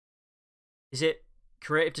Is it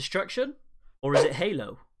Creative Destruction? Or is it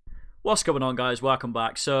Halo? What's going on, guys? Welcome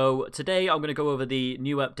back. So today I'm going to go over the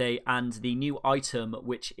new update and the new item,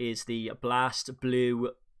 which is the Blast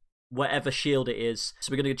Blue whatever shield it is.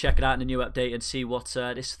 So we're going to check it out in the new update and see what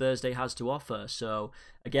this Thursday has to offer. So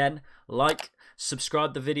again, like,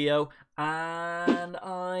 subscribe the video, and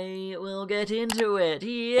I will get into it.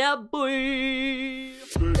 Yeah, boy!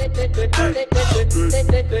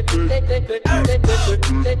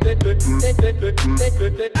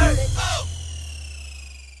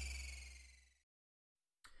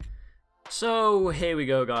 So here we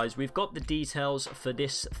go, guys. We've got the details for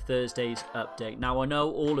this Thursday's update. Now I know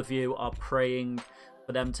all of you are praying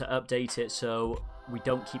for them to update it so we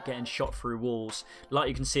don't keep getting shot through walls. Like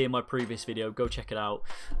you can see in my previous video, go check it out.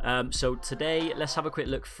 So today, let's have a quick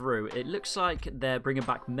look through. It looks like they're bringing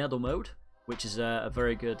back medal mode, which is a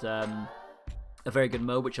very good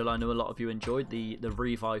mode, which I know a lot of you enjoyed, the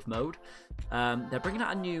revive mode. They're bringing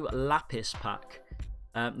out a new lapis pack.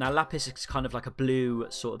 Now lapis is kind of like a blue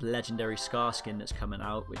sort of legendary scar skin that's coming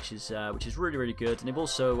out, which is really good. And they've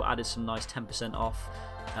also added some nice 10% off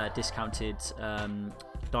discounted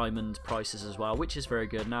diamond prices as well, which is very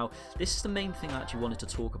good. Now this is the main thing I actually wanted to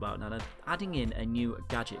talk about. Now they're adding in a new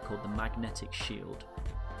gadget called the magnetic shield.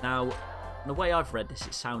 Now the way I've read this,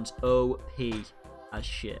 it sounds OP as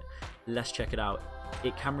shit. Let's check it out.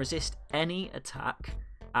 It can resist any attack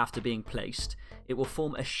after being placed. It will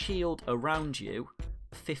form a shield around you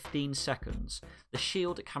 15 seconds. The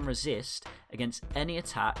shield can resist against any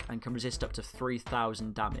attack and can resist up to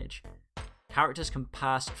 3,000 damage. Characters can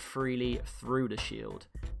pass freely through the shield.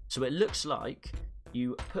 So it looks like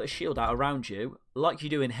you put a shield out around you, like you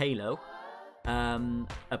do in Halo,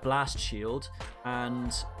 a blast shield,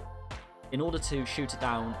 and in order to shoot it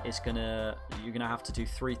down, you're gonna have to do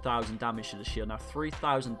 3,000 damage to the shield. Now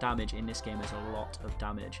 3,000 damage in this game is a lot of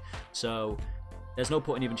damage. So there's no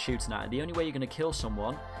point in even shooting at it. The only way you're going to kill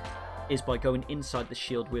someone is by going inside the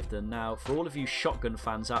shield with them. Now, for all of you shotgun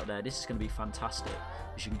fans out there, this is going to be fantastic,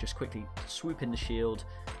 because you can just quickly swoop in the shield,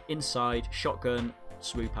 inside, shotgun,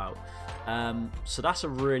 swoop out. So that's a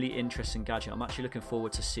really interesting gadget. I'm actually looking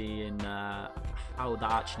forward to seeing how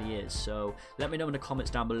that actually is. So let me know in the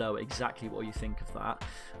comments down below exactly what you think of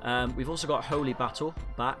that. We've also got Holy Battle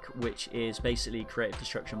back, which is basically Creative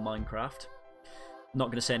Destruction Minecraft. Not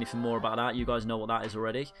going to say anything more about that. You guys know what that is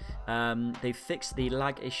already. They've fixed the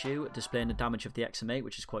lag issue, displaying the damage of the XM8,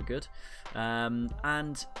 which is quite good.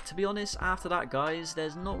 And to be honest, after that, guys,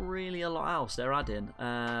 there's not really a lot else they're adding.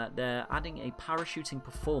 They're adding a parachuting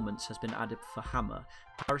performance has been added for Hammer.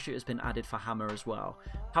 Parachute has been added for Hammer as well.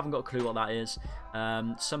 Haven't got a clue what that is.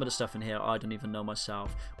 Some of the stuff in here I don't even know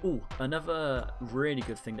myself. Oh, another really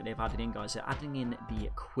good thing that they've added in, guys. They're adding in the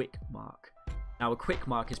quick mark. Now a quick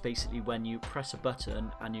mark is basically when you press a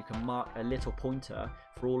button and you can mark a little pointer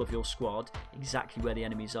for all of your squad exactly where the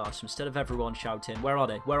enemies are. So instead of everyone shouting, "Where are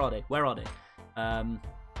they? Where are they? Where are they?"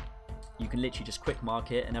 You can literally just quick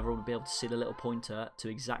mark it and everyone will be able to see the little pointer to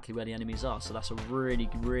exactly where the enemies are. So that's a really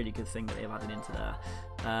good thing that they've added into there.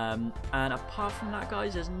 And apart from that,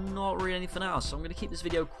 guys, there's not really anything else. So I'm going to keep this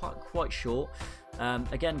video quite short.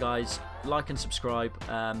 Again, guys, like and subscribe.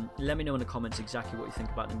 Let me know in the comments exactly what you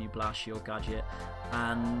think about the new Blast Shield gadget.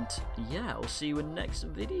 And yeah, I'll see you in the next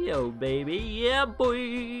video, baby. Yeah,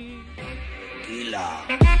 boy!